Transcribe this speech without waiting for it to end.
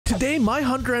Today, my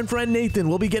hunter and friend Nathan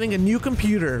will be getting a new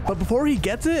computer, but before he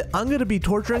gets it, I'm gonna be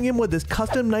torturing him with this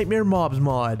custom Nightmare Mobs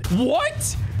mod.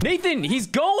 What? Nathan, he's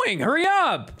going. Hurry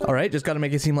up. All right, just gotta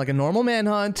make it seem like a normal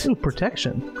manhunt. Ooh,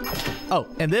 protection. Oh,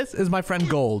 and this is my friend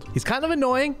Gold. He's kind of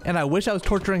annoying, and I wish I was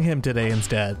torturing him today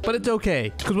instead. But it's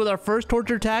okay, because with our first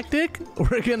torture tactic,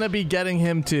 we're gonna be getting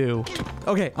him too.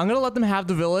 Okay, I'm gonna let them have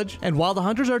the village, and while the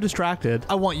hunters are distracted,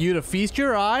 I want you to feast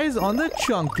your eyes on the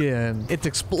Chunkin. Its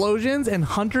explosions and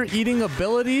hunter-eating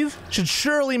abilities should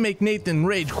surely make Nathan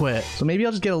rage quit. So maybe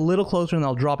I'll just get a little closer and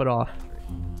I'll drop it off.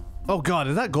 Oh god,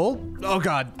 is that Gold? Oh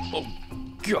god. Oh,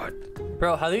 God.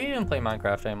 Bro, how do you even play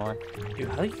Minecraft anymore? Dude,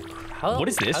 What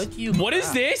is this? How do you What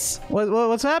is this?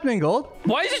 What's happening, Gold?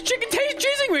 Why is this chicken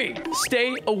chasing me?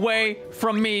 Stay away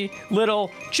from me,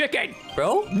 little chicken.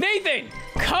 Bro? Nathan,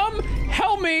 come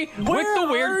help me with the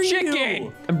weird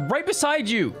chicken. I'm right beside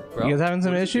you. Bro? You guys having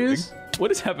some issues? What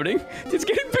is happening? It's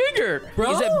getting bigger.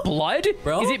 Bro? Is it blood?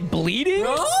 Bro? Is it bleeding?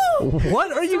 Bro?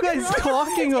 What are you guys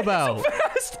talking about?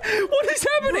 Fast. What is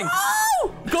happening?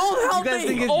 Bro! Gold, help You guys me!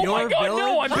 think it's Oh your my god, village?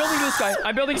 no, I'm building this guy.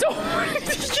 I'm building so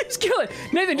Just kill it.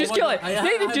 Nathan, just my kill God, it.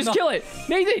 Nathan, just kill it.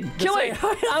 Nathan, kill it.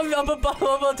 I'm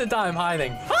about to die. I'm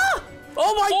hiding. Ah!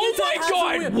 Oh my, Oh my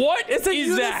god, what It's a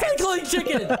is that? unicycling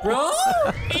chicken, bro!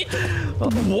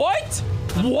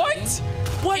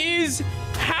 What is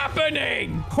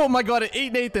happening? Oh my god, it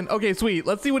ate Nathan. Okay, sweet.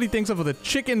 Let's see what he thinks of the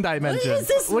chicken dimension. What is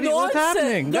this What's nonsense?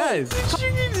 happening, No. guys? The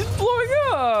chicken is blowing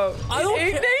up. I don't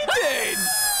It ate care. Nathan.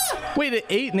 Wait, it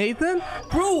ate Nathan?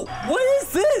 Bro, what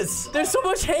is this? There's so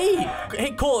much hate.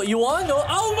 Hey, Cole, you want to know?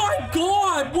 Oh my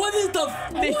god, what is the...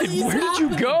 Nathan, where did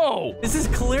you go? This is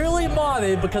clearly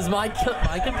modded because my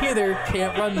computer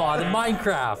can't run modded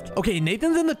Minecraft. Okay,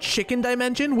 Nathan's in the chicken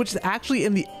dimension, which is actually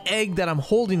in the egg that I'm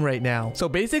holding right now. So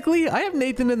basically, I have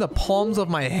Nathan in the palms of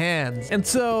my hands. And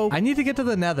so I need to get to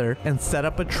the nether and set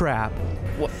up a trap.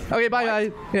 What? Okay, bye,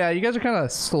 guys. Yeah, you guys are kind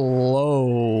of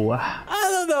slow. I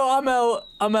don't know, I'm out.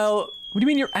 What do you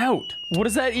mean you're out? What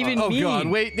does that even mean? Oh god,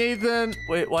 wait, Nathan.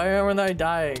 Wait, why aren't I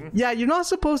dying? Yeah, you're not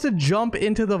supposed to jump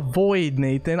into the void,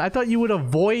 Nathan. I thought you would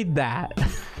avoid that.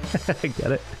 I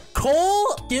get it.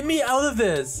 Cole, get me out of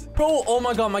this. Bro, oh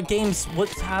my god, my game's...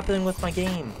 What's happening with my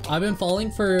game? I've been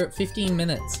falling for 15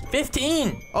 minutes.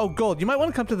 15! Oh, Gold, you might want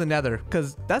to come to the nether,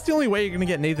 because that's the only way you're going to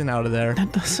get Nathan out of there.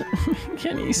 That doesn't make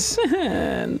any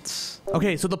sense.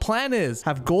 Okay, so the plan is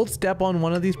have Gold step on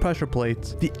one of these pressure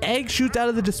plates. The egg shoots out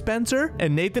of the dispenser,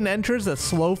 and Nathan enters a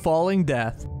slow falling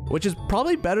death, which is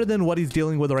probably better than what he's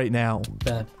dealing with right now.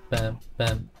 Bam, bam,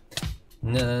 bam.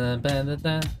 Na, bam, bam,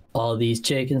 bam. All these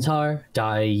chickens are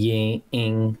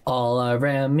dying all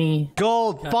around me.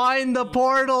 Gold, find the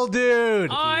portal, dude!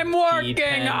 I'm working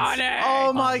Depends. on it.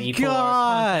 Oh my me for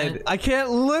god! content. I can't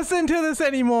listen to this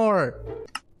anymore!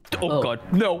 Oh god,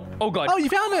 no. Oh god. Oh, you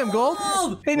found him, Gold!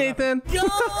 Hey, Nathan! Yo!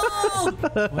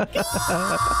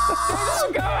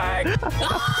 Oh god.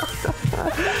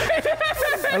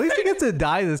 At least you get to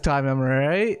die this time, am I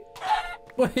right?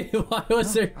 Wait, why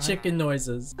was there chicken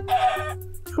noises?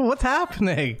 What's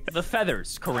happening? The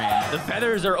feathers, Karan. The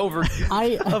feathers are over.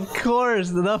 Of course,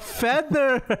 the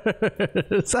feathers!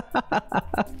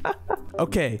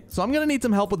 Okay, so I'm gonna need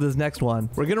some help with this next one.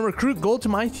 We're gonna recruit Gold to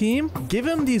my team, give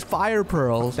him these fire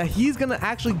pearls that he's gonna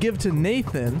actually give to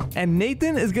Nathan, and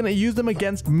Nathan is gonna use them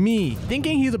against me,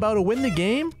 thinking he's about to win the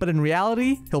game, but in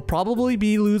reality, he'll probably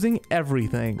be losing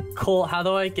everything. Cole, how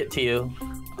do I get to you?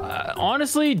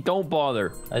 Honestly, don't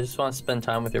bother. I just want to spend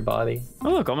time with your body. Oh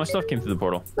look, all my stuff came through the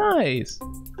portal. Nice.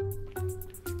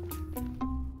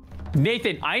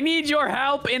 Nathan, I need your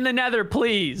help in the nether,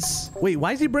 please. Wait,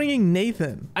 why is he bringing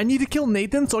Nathan? I need to kill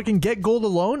Nathan so I can get Gold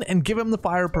alone and give him the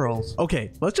fire pearls.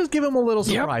 Okay, let's just give him a little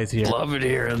surprise here. Love it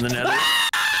here in the nether.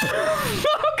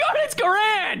 Oh god, it's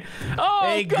Karan! Oh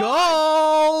Hey, god.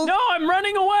 Gold! No, I'm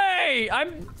running away.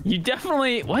 You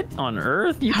definitely. What on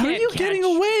earth? You How can't are you catch. getting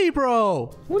away,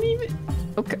 bro? What do you mean?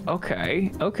 Okay.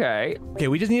 Okay,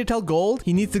 we just need to tell Gold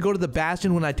he needs to go to the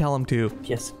bastion when I tell him to.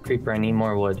 Yes, Creeper, I need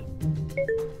more wood.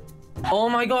 Oh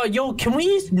my god, yo, can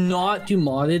we not do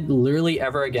modded literally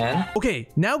ever again? Okay,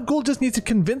 now Gold just needs to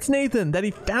convince Nathan that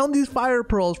he found these fire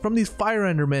pearls from these fire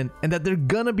endermen and that they're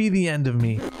gonna be the end of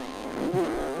me.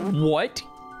 What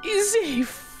is a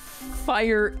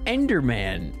fire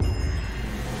enderman?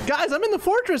 Guys, I'm in the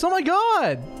fortress. Oh my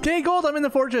god. Okay, Gold, I'm in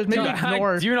the fortress. Maybe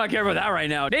ignore. I do not care about that right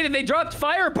now. Nathan, they dropped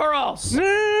fire pearls.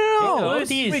 No. those.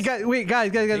 Wait,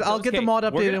 guys. I'll get the mod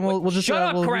update and we'll just shut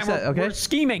up, we'll Karan. reset. Okay. We're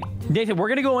scheming. Nathan, we're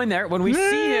gonna go in there when we see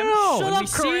him. Shut When we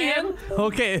see him.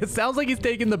 Okay, it sounds like he's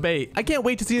taking the bait. I can't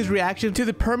wait to see his reaction to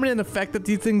the permanent effect that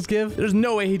these things give. There's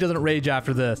no way he doesn't rage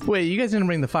after this. Wait, you guys didn't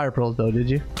bring the fire pearls though, did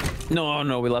you?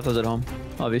 No, we left those at home.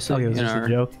 Obviously, Okay, it was in just our a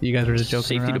joke. You guys were just joking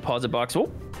safety around. deposit box.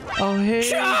 Oh, Oh, hey,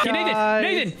 okay, guys.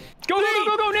 Nathan, go,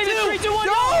 Nathan! 3, 2, 1,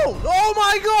 No! Oh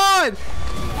my god!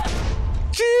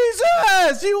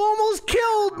 Jesus! You almost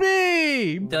killed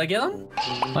me! Did I get him?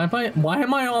 Why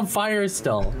am I on fire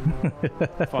still?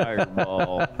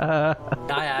 Fireball.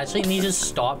 I actually need to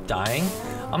stop dying.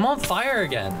 I'm on fire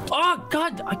again. Oh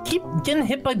god, I keep getting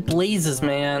hit by blazes,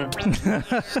 man.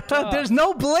 There's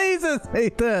no blazes,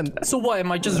 Nathan. So what,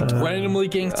 am I just randomly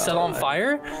getting set on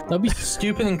fire? That'd be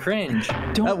stupid and cringe.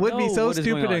 That would be so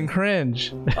stupid and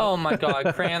cringe. Oh my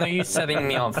god, Cran, are you setting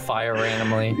me on fire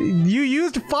randomly? You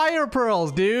used fire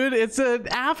pearls, dude. It's an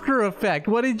after effect.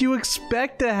 What did you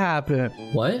expect to happen?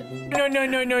 What? Dude,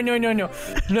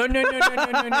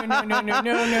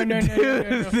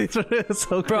 these are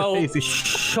so Bro, crazy.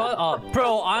 shut up.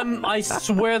 Bro, I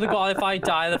swear to god, if I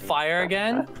die the fire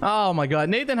again. Oh my god.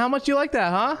 Nathan, how much do you like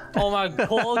that, huh? Oh my,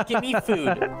 Cole, give me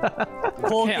food.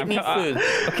 Cole, give me food.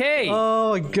 Okay.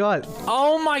 Oh my god.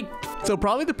 Oh my. So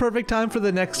probably the perfect time for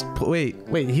the next... Wait,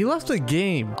 he left the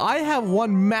game. I have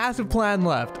one massive plan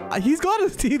left. He's got to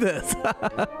see this.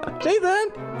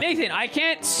 Nathan, I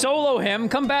can't solo him.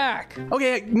 Come back.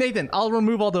 Okay, Nathan, I'll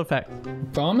remove all the effects.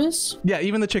 Promise? Yeah,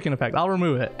 even the chicken effect. I'll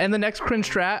remove it. And the next cringe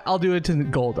strat, I'll do it to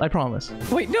gold. I promise.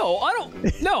 Wait, no, I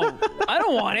don't. No, I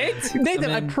don't want it. Nathan,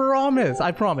 I promise.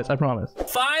 I promise.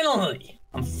 Finally!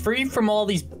 I'm free from all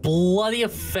these bloody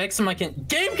effects and my game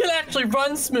can actually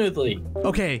run smoothly.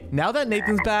 Okay, now that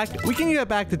Nathan's back, we can get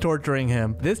back to torturing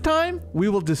him. This time, we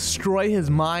will destroy his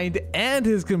mind and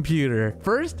his computer.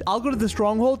 First, I'll go to the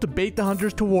stronghold to bait the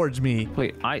hunters towards me.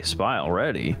 Wait, I spy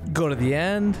already. Go to the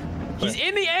end. He's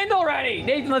in the end already.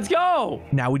 Nathan, let's go.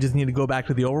 Now we just need to go back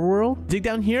to the overworld, dig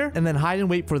down here, and then hide and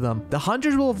wait for them. The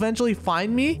hunters will eventually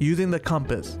find me using the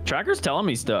compass. Tracker's telling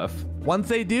me stuff. Once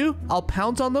they do, I'll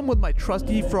pounce on them with my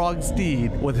trusty frog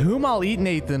steed, with whom I'll eat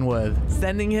Nathan with,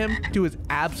 sending him to his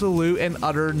absolute and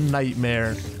utter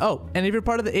nightmare. Oh, and if you're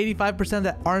part of the 85%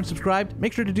 that aren't subscribed,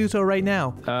 make sure to do so right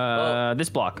now. This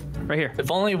block right here.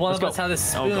 If only one Let's of us go. had a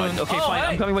spoon. Oh god. Okay, fine. Hey.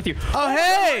 I'm coming with you. Oh, Is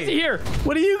hey! he here?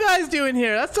 What are you guys doing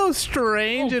here? That's so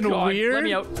strange and God, weird. Let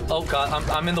me out. Oh god,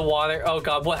 I'm in the water. Oh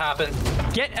god, what happened?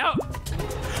 Get out.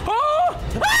 Oh!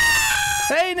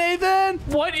 Hey, Nathan!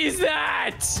 What is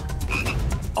that?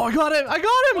 Oh, I got him!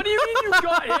 What do you mean you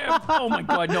got him? Oh my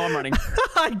god, no, I'm running.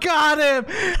 I got him!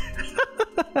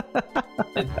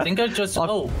 I think I just.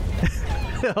 Oh.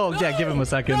 Oh, yeah, give him a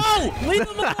second. No! Leave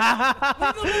him alone!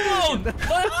 Leave him alone!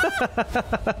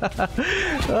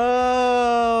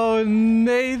 Oh,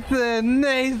 Nathan.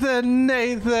 Leave the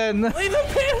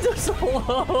pandas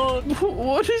alone!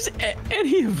 What does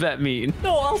any of that mean?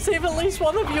 No, I'll save at least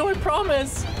one of you, I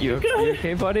promise. You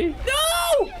okay, buddy? No!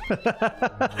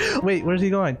 Wait, where's he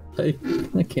going?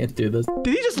 I can't do this.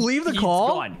 Did he just leave the He's call?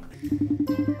 gone.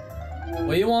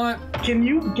 What do you want? Can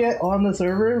you get on the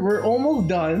server? We're almost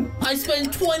done. I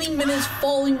spent 20 minutes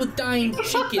falling with dying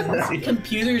chickens.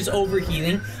 Computer's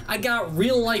overheating. I got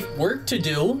real life work to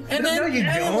do. And then,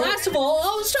 last of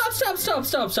all,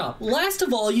 stop. Last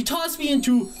of all, you tossed me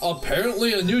into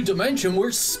apparently a new dimension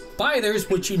where spiders,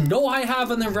 which you know I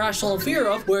have an irrational fear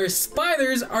of, where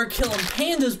spiders are killing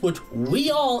pandas, which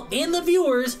we all and the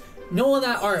viewers know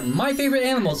that are my favorite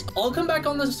animals. I'll come back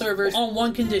on the server on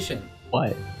one condition.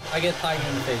 What? I get tiger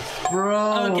in the face.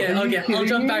 Bro. Okay, I'll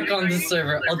jump back on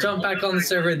the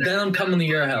server. Then I'm coming to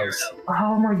your house.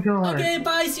 Oh my god. Okay,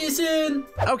 bye, see you soon.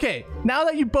 Okay, now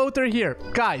that you both are here,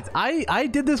 guys, I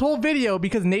did this whole video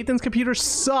because Nathan's computer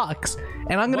sucks,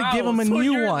 and I'm gonna give him a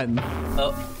new one.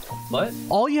 Oh, what?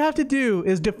 All you have to do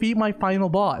is defeat my final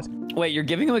boss. Wait, you're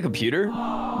giving him a computer?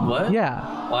 What?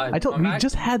 Yeah. Why? I told we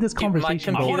just had this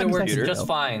conversation. My about computer 10 works seconds just ago.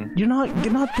 fine. You're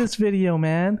not this video,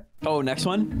 man. Oh, next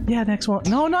one? Yeah, next one.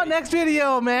 No, not next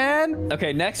video, man.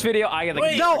 Okay, next video, I get the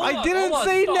Wait. No, Hold I on, didn't hold on,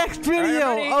 say stop. next video.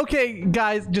 Already? Okay,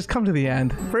 guys, just come to the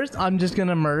end. First, I'm just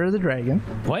gonna murder the dragon.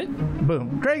 What?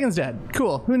 Boom. Dragon's dead.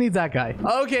 Cool. Who needs that guy?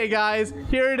 Okay, guys,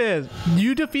 here it is.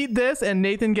 You defeat this, and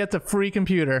Nathan gets a free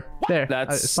computer. There.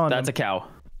 That's found a him. cow.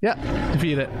 Yep.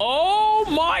 Defeat it. Oh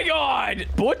my god!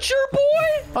 Butcher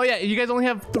boy? Oh yeah, you guys only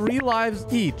have 3 lives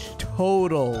each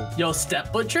total. Yo,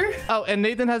 Step Butcher? Oh, and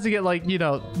Nathan has to get like, you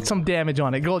know, some damage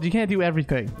on it. Gold, you can't do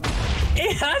everything.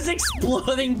 It has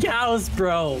exploding cows,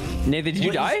 bro. Nathan, did you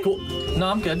What die? is No,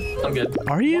 I'm good. I'm good.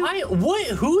 Are you? Why? What?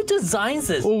 Who designs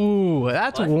this? Ooh,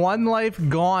 that's one life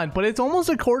gone, but it's almost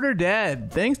a quarter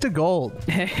dead. Thanks to gold.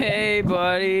 Hey,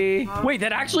 buddy. Wait,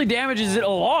 that actually damages it a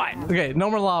lot. Okay, no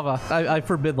more lava. I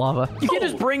forbid lava. You can't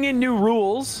just bring in new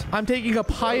rules. I'm taking a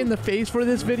pie in the face for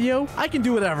this video. I can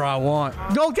do whatever I want.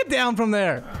 Gold, get down from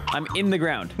there. I'm in the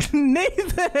ground.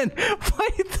 Nathan,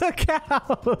 fight the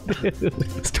cow,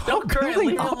 dude. Stop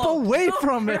building up away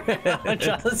from it. I'm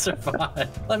trying to survive.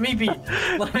 Let me be.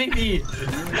 Let me be.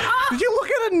 Did you look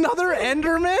at another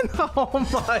Enderman? Oh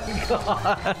my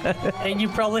god. And you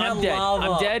probably have I'm dead.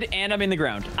 lava. I'm dead and I'm in the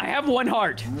ground. I have 1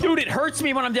 heart. Dude, it hurts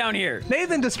me when I'm down here.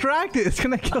 Nathan, distract it. It's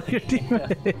gonna kill your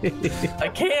teammate. I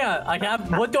can't. I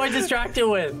have. What do I distract it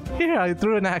with? Here, I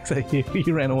threw an axe at you.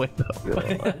 You ran away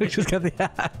though. Just get the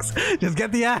axe. Just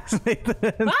get the axe,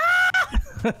 Nathan.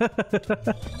 Bro!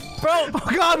 Oh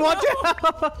god, watch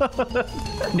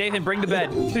out! Nathan, bring the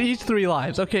bed. Each 3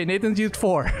 lives. Okay, Nathan's used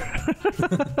 4.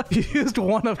 You used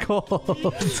 1 of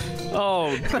Gold's.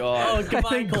 Oh, God. Oh, I goodbye,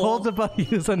 think Cole. Gold's about to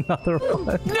use another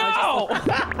one. No!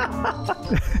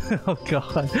 Oh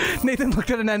god. Nathan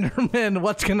looked at an Enderman.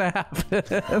 What's gonna happen?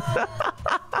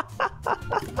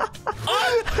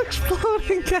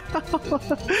 Exploding cow.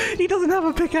 He doesn't have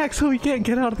a pickaxe, so he can't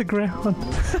get out of the ground.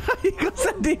 He goes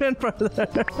that demon further.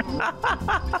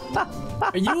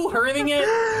 Are you hurting it?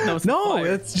 No, it's No, fire.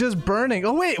 it's just burning.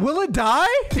 Oh wait, will it die?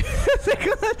 Is it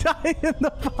gonna die in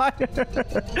the fire?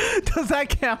 Does that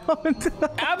count?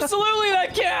 Absolutely,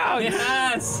 that counts.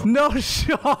 Yes. No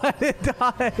shot, it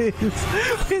dies.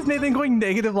 Why is Nathan going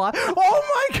negative life? Oh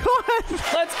my god!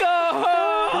 Let's go.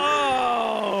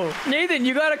 Nathan,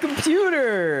 you got a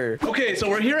computer. Okay, so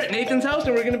we're here at Nathan's house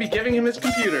and we're gonna be giving him his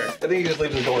computer. I think he just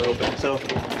leaves the door open, so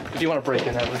if you want to break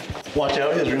in, Evan, watch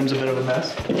out, his room's a bit of a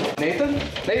mess. Nathan?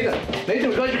 Nathan,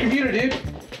 we got your computer, dude.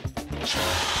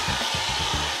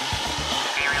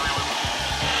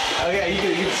 Okay, you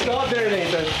can stop there,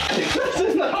 Nathan. That's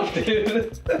enough,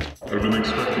 dude. I've been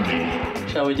expecting you.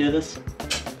 Shall we do this?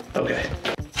 Okay.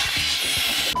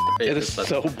 It is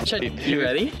so bright. You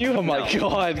ready? Oh my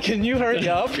god, can you hurry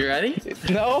up? You ready?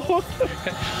 No.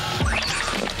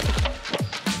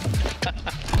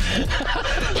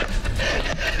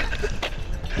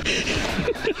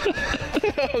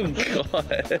 Oh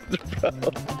god, bro.